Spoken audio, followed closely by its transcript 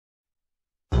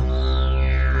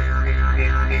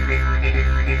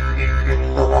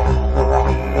Hey,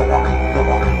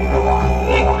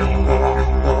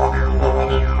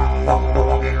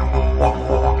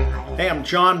 I'm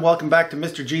John. Welcome back to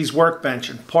Mr. G's Workbench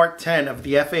and part 10 of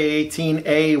the A-18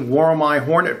 Worimi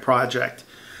Hornet project.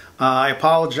 I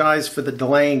apologize for the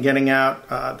delay in getting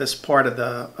out this part of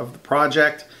the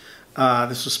project.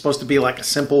 This was supposed to be like a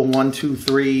simple 1, 2,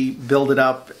 3, build it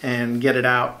up and get it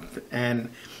out, and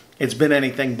it's been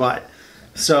anything but.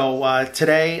 So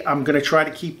today I'm going to try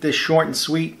to keep this short and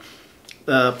sweet.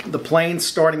 The plane's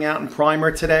starting out in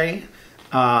primer today.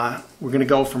 We're going to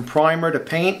go from primer to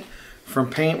paint. From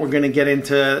paint, we're going to get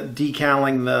into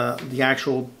decaling the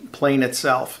actual plane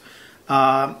itself.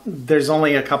 There's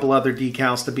only a couple other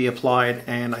decals to be applied,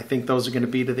 and I think those are going to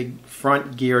be to the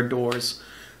front gear doors.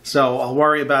 So I'll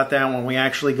worry about that when we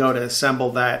actually go to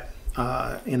assemble that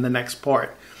in the next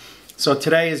part. So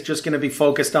today is just going to be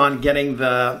focused on getting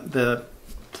the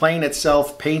plane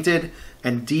itself painted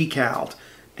and decaled.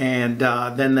 And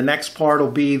then the next part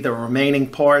will be the remaining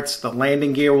parts. The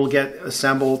landing gear will get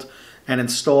assembled and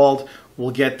installed.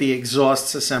 We'll get the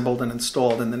exhausts assembled and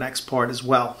installed in the next part as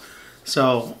well.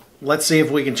 So let's see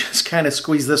if we can just kind of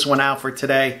squeeze this one out for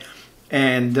today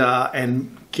and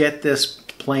get this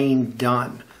plane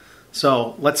done.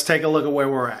 So let's take a look at where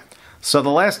we're at. So the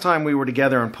last time we were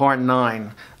together in part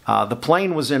 9, the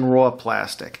plane was in raw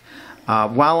plastic.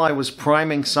 While I was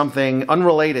priming something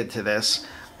unrelated to this,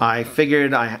 I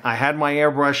figured I had my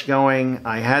airbrush going,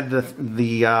 I had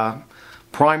the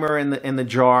primer in the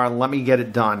jar, let me get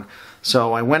it done.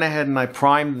 So I went ahead and I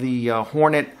primed the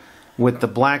Hornet with the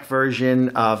black version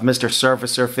of Mr.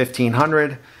 Surfacer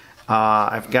 1500.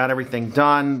 I've got everything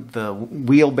done. The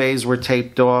wheel bays were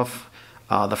taped off.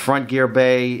 The front gear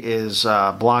bay is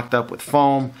blocked up with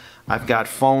foam. I've got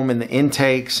foam in the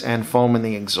intakes and foam in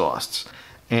the exhausts.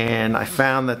 And I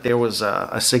found that there was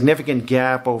a significant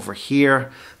gap over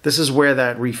here. This is where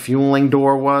that refueling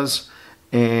door was.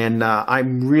 And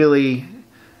I'm really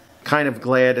kind of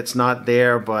glad it's not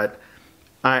there, but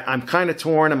I'm kind of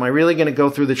torn. Am I really going to go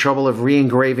through the trouble of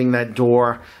re-engraving that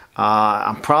door?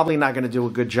 I'm probably not going to do a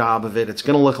good job of it. It's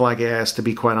going to look like ass, to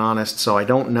be quite honest, so I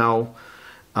don't know.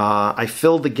 I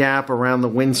filled the gap around the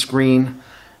windscreen,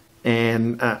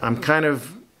 and I'm kind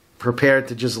of prepared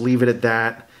to just leave it at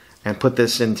that and put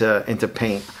this into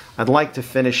paint. I'd like to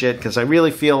finish it because I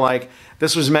really feel like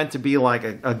this was meant to be like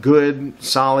a good,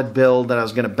 solid build that I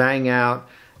was going to bang out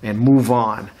and move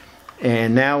on.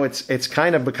 And now it's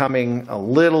kind of becoming a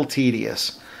little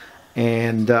tedious,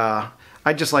 and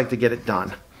I'd just like to get it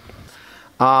done.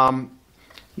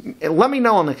 Let me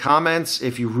know in the comments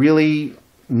if you really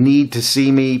need to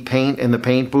see me paint in the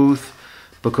paint booth,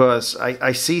 because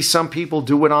I see some people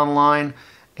do it online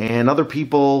and other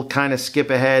people kind of skip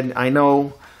ahead. I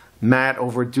know Matt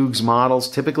over at Duke's Models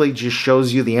typically just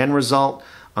shows you the end result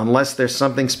unless there's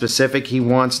something specific he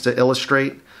wants to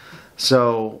illustrate.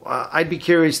 So I'd be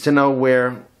curious to know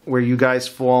where you guys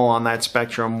fall on that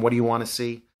spectrum. What do you want to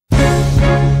see?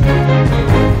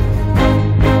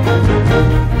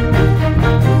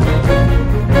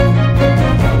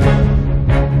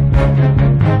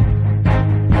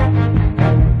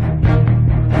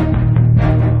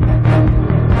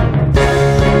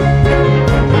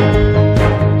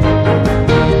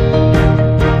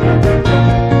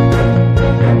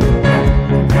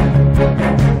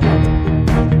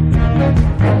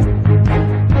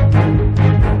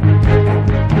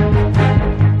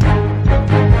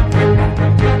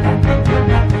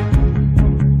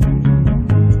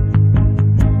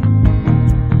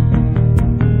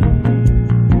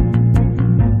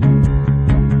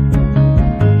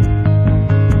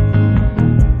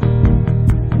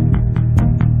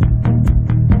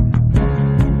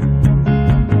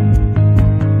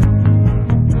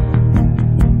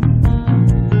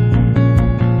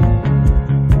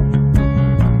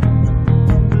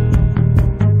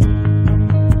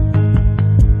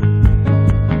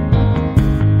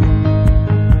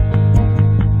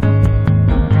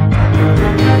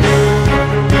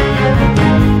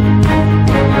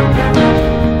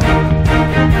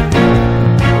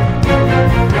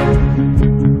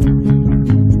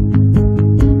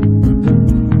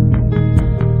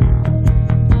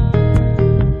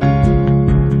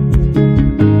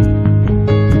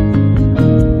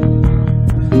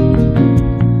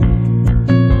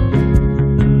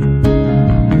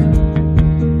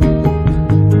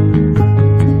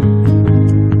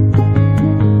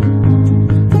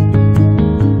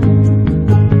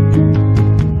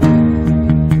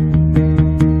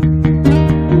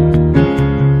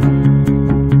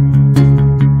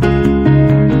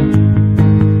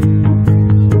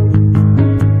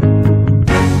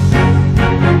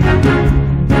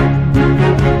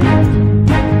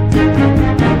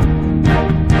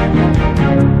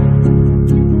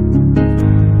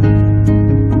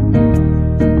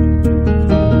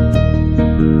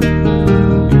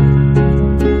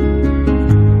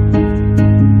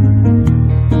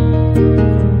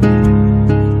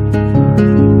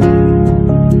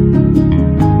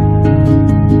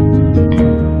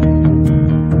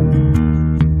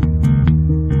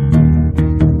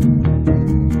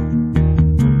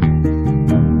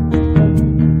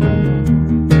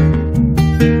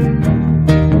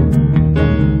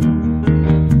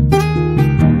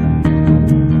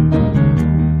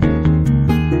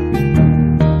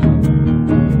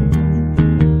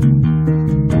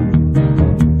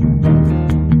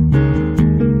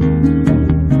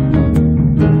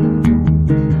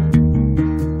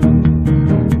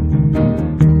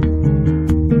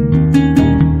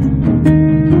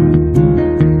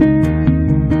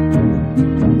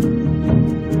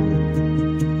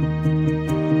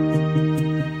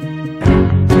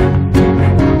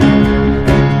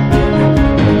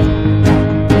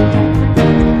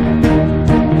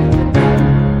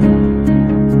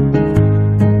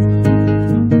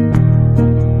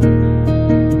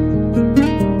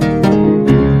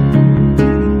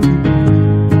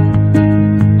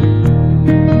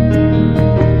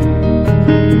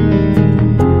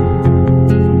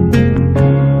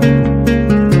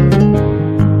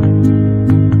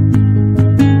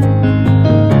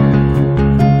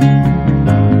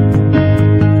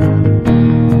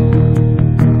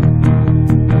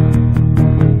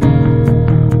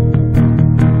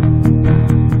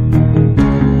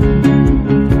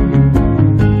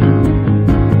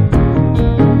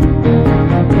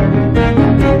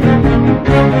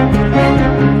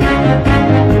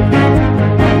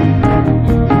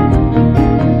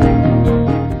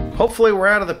 hopefully we're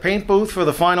out of the paint booth for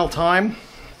the final time,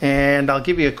 and I'll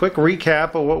give you a quick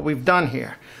recap of what we've done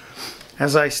here.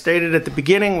 As I stated at the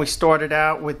beginning, we started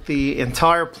out with the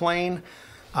entire plane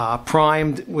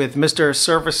primed with Mr.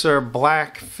 Surfacer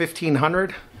Black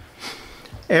 1500.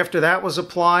 After that was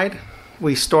applied,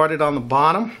 we started on the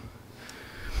bottom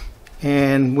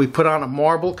and we put on a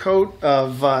marble coat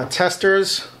of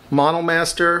Testors Model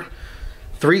Master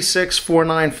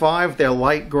 36495. They're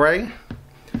light gray.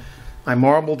 I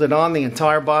marbled it on the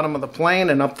entire bottom of the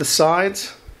plane and up the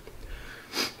sides.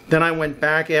 Then I went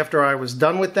back after I was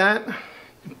done with that,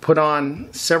 put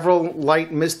on several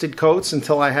light misted coats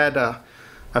until I had a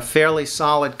fairly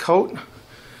solid coat.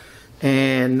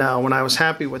 And when I was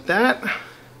happy with that,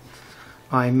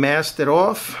 I masked it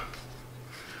off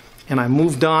and I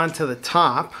moved on to the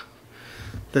top.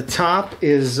 The top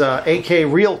is AK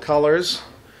Real Colors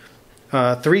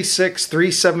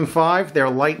 36375.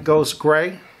 They're light ghost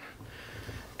gray.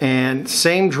 And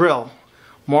same drill.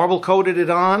 Marble coated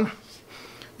it on.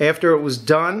 After it was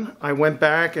done, I went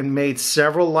back and made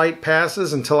several light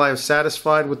passes until I was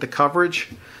satisfied with the coverage.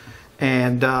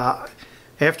 And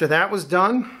after that was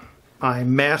done, I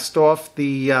masked off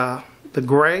the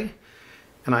gray.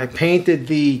 And I painted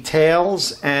the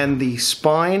tails and the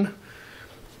spine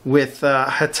with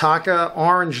Hitaka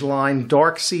Orange Line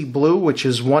Dark Sea Blue, which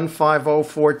is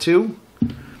 15042.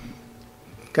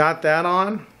 Got that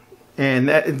on.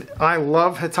 And I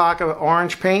love Hitaka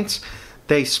orange paints.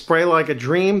 They spray like a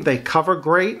dream, they cover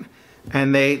great,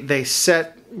 and they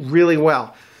set really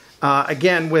well.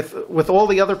 Again, with all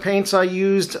the other paints I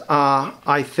used,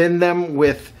 I thinned them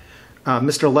with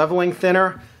Mr. Leveling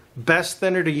Thinner. Best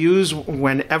thinner to use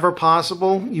whenever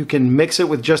possible. You can mix it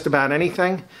with just about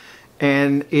anything,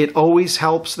 and it always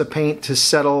helps the paint to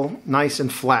settle nice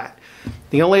and flat.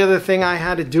 The only other thing I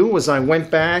had to do was I went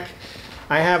back.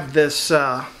 I have this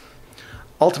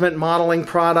Ultimate Modeling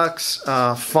Products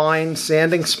fine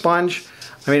sanding sponge.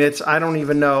 I mean, I don't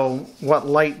even know what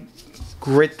light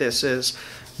grit this is,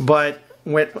 but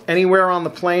anywhere on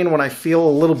the plane when I feel a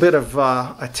little bit of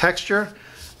a texture,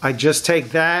 I just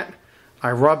take that, I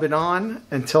rub it on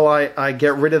until I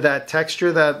get rid of that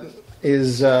texture that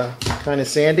is kind of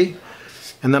sandy,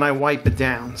 and then I wipe it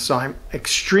down. So I'm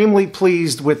extremely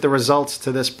pleased with the results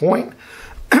to this point.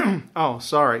 Oh,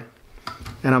 sorry,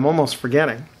 and I'm almost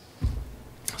forgetting.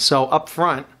 So up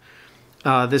front,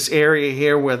 this area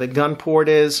here where the gun port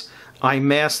is, I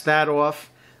masked that off.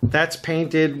 That's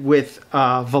painted with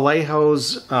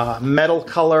Vallejo's metal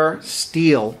color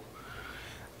steel.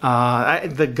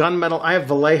 The gunmetal, I have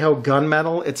Vallejo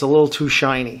gunmetal. It's a little too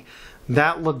shiny.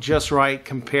 That looked just right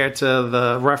compared to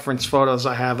the reference photos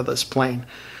I have of this plane.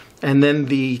 And then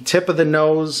the tip of the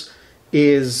nose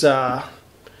is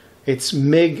it's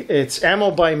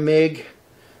Ammo by MiG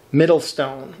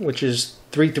Middlestone, which is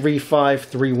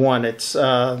 33531. It's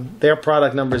their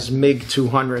product number is MiG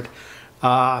 200.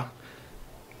 I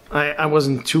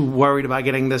wasn't too worried about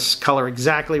getting this color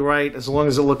exactly right. As long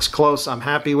as it looks close, I'm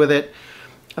happy with it.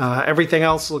 Everything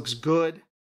else looks good.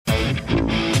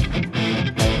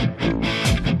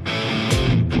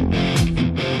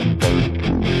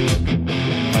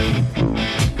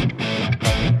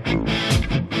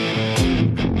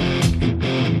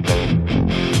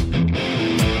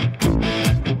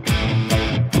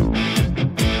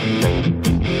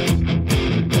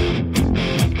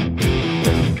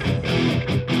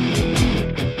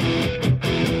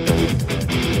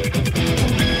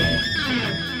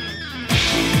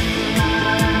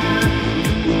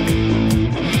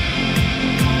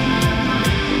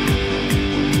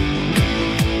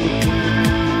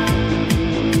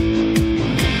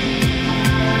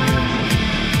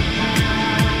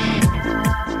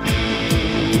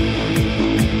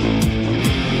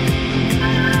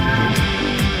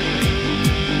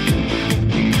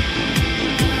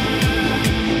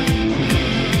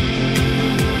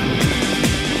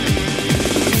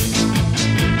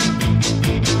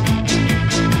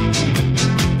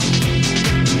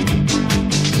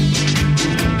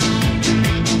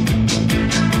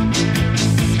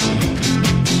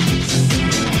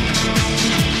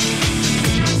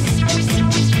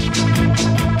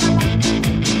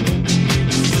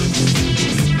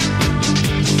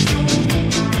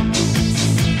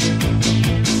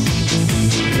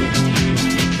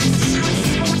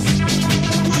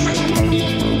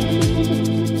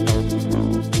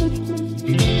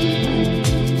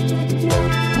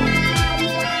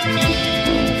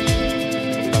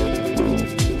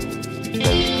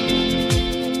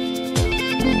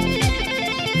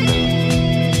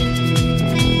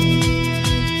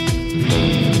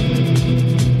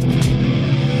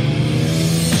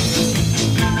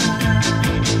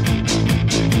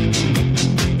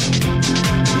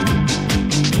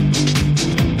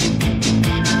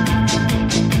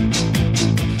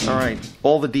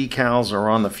 all the decals are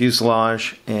on the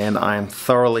fuselage, and I'm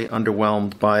thoroughly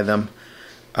underwhelmed by them,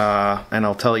 and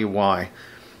I'll tell you why.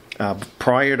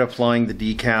 Prior to applying the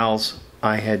decals,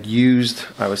 I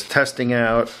was testing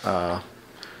out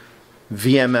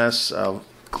VMS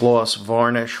gloss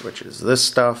varnish, which is this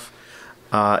stuff.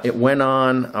 It went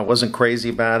on. I wasn't crazy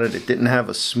about it. It didn't have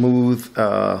a smooth,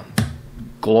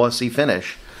 glossy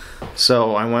finish.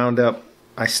 So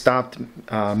I stopped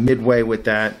midway with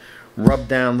that, rubbed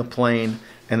down the plane,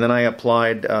 and then I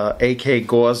applied AK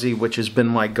Gauzy, which has been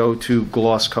my go-to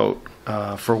gloss coat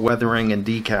for weathering and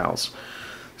decals.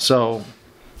 So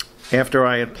after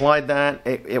I applied that,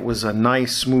 it was a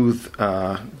nice smooth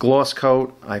gloss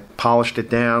coat. I polished it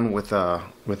down with a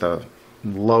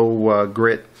low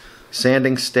grit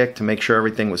sanding stick to make sure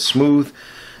everything was smooth,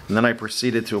 and then I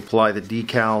proceeded to apply the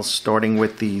decals, starting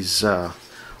with these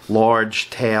large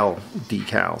tail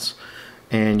decals.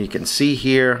 And you can see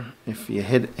here, if you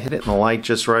hit it in the light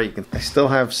just right, I still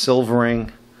have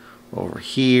silvering over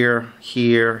here,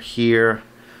 here,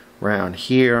 around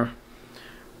here.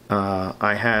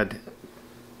 I had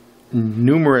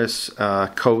numerous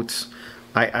coats.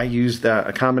 I used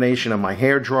a combination of my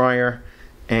hair dryer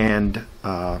and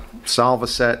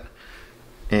Solvaset,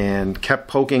 and kept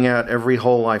poking out every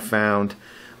hole I found,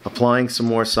 applying some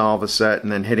more Solvaset,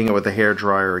 and then hitting it with a hair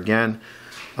dryer again.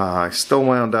 I still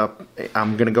wound up,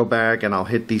 I'm going to go back and I'll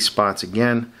hit these spots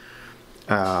again.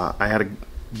 I had to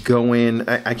go in,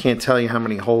 I can't tell you how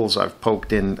many holes I've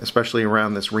poked in, especially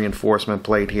around this reinforcement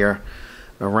plate here,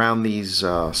 around these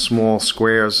small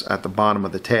squares at the bottom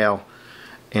of the tail,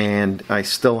 and I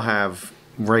still have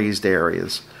raised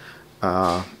areas.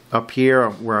 Up here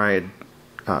where I had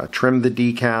trimmed the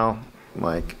decal,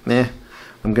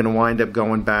 I'm going to wind up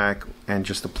going back and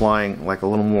just applying like a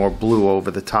little more blue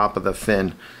over the top of the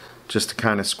fin, just to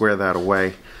kind of square that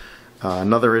away.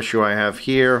 Another issue I have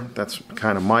here, that's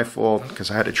kind of my fault,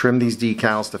 because I had to trim these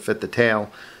decals to fit the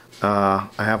tail. I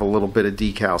have a little bit of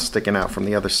decal sticking out from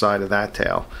the other side of that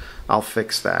tail. I'll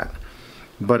fix that.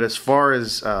 But as far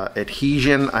as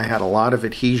adhesion, I had a lot of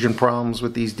adhesion problems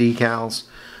with these decals.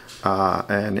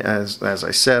 And as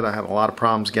I said, I had a lot of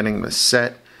problems getting them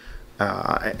set.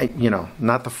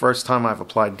 Not the first time I've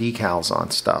applied decals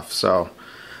on stuff. So,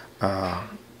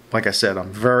 like I said,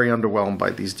 I'm very underwhelmed by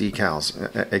these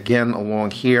decals. Again,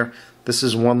 along here, this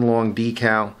is one long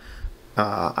decal.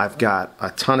 I've got a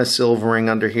ton of silvering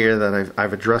under here that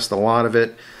I've addressed a lot of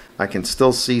it. I can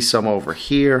still see some over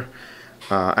here.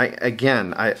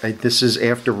 This is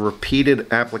after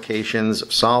repeated applications of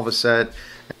Solvaset.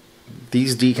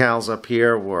 These decals up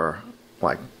here were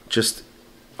like just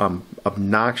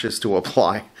obnoxious to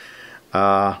apply.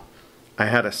 I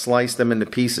had to slice them into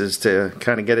pieces to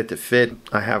kind of get it to fit.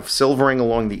 I have silvering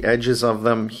along the edges of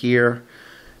them here,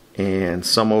 and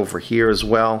some over here as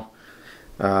well.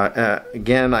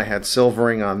 Again, I had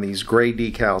silvering on these gray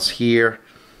decals here,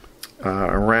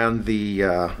 around the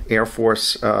Air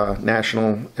Force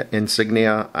National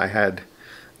insignia.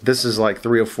 This is like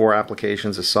 3 or 4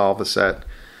 applications of Solvaset.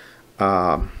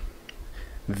 For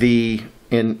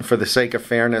the sake of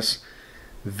fairness,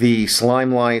 the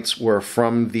slime lights were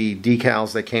from the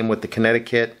decals that came with the Kinetic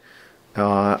kit.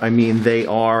 They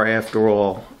are, after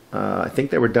all, I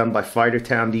think they were done by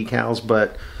Fightertown decals,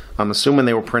 but I'm assuming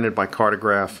they were printed by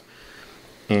Cartograph.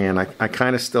 And I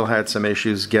kind of still had some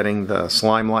issues getting the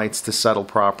slime lights to settle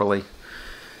properly.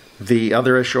 The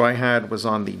other issue I had was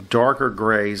on the darker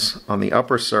grays on the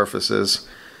upper surfaces.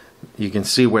 You can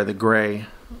see where the gray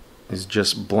is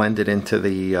just blended into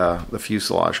the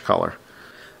fuselage color.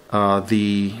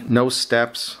 The nose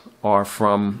steps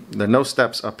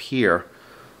up here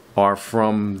are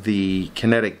from the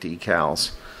Kinetic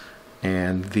decals,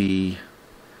 and the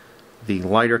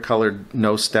lighter colored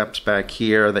nose steps back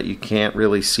here that you can't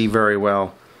really see very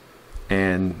well,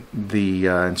 and the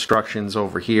instructions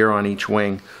over here on each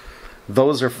wing,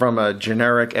 those are from a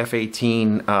generic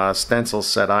F-18 stencil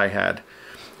set I had.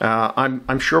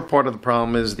 I'm sure part of the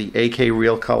problem is the AK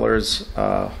Real Colors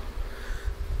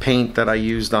paint that I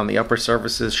used on the upper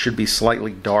surfaces should be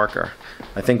slightly darker.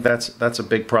 I think that's a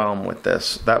big problem with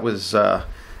this. That was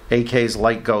AK's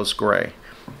Light Ghost Gray.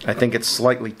 I think it's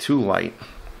slightly too light,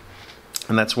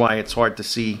 and that's why it's hard to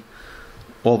see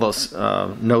all those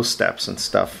nose steps and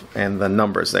stuff, and the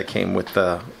numbers that came with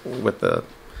the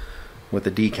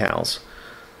decals.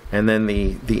 And then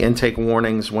the intake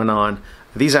warnings went on.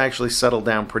 These actually settled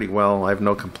down pretty well. I have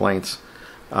no complaints.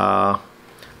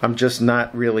 I'm just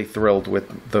not really thrilled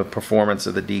with the performance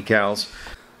of the decals.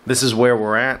 This is where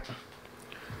we're at.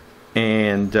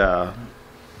 And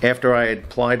after I had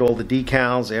applied all the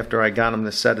decals, after I got them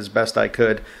to set as best I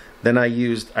could, Then I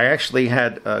actually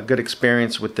had a good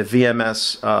experience with the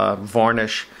VMS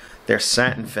varnish, their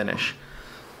satin finish,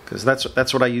 because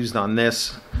that's what I used on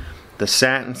this. The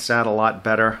satin sat a lot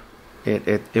better.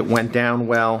 It went down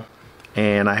well,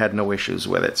 and I had no issues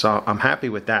with it. So I'm happy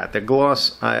with that. The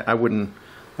gloss I wouldn't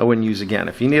use again.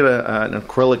 If you need an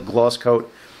acrylic gloss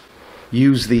coat,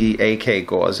 use the AK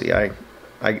Gauzy.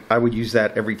 I would use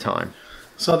that every time.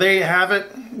 So there you have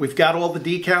it. We've got all the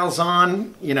decals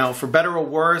on. You know, for better or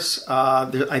worse,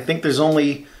 I think there's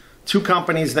only 2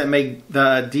 companies that make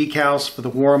the decals for the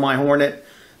Worimi Hornet,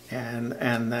 and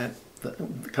that the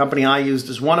company I used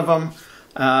is one of them.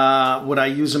 Would I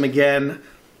use them again?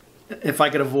 If I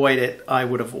could avoid it, I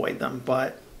would avoid them.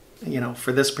 But, you know,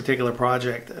 for this particular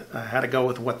project, I had to go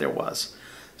with what there was.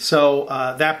 So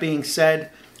that being said,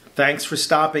 thanks for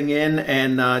stopping in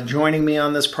and joining me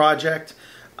on this project.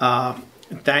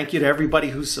 Thank you to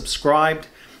everybody who subscribed.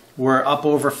 We're up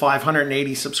over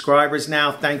 580 subscribers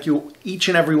now. Thank you, each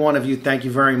and every one of you. Thank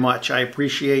you very much. I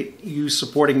appreciate you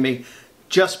supporting me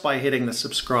just by hitting the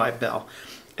subscribe bell.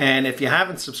 And if you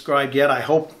haven't subscribed yet, I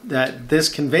hope that this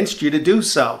convinced you to do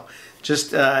so.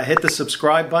 Just hit the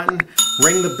subscribe button,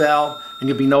 ring the bell, and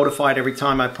you'll be notified every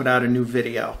time I put out a new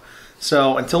video.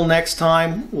 So until next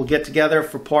time, we'll get together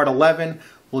for part 11.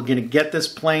 We're going to get this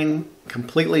plane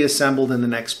completely assembled in the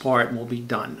next part, and we'll be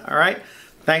done. All right?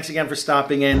 Thanks again for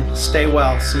stopping in. Stay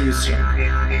well. See you soon.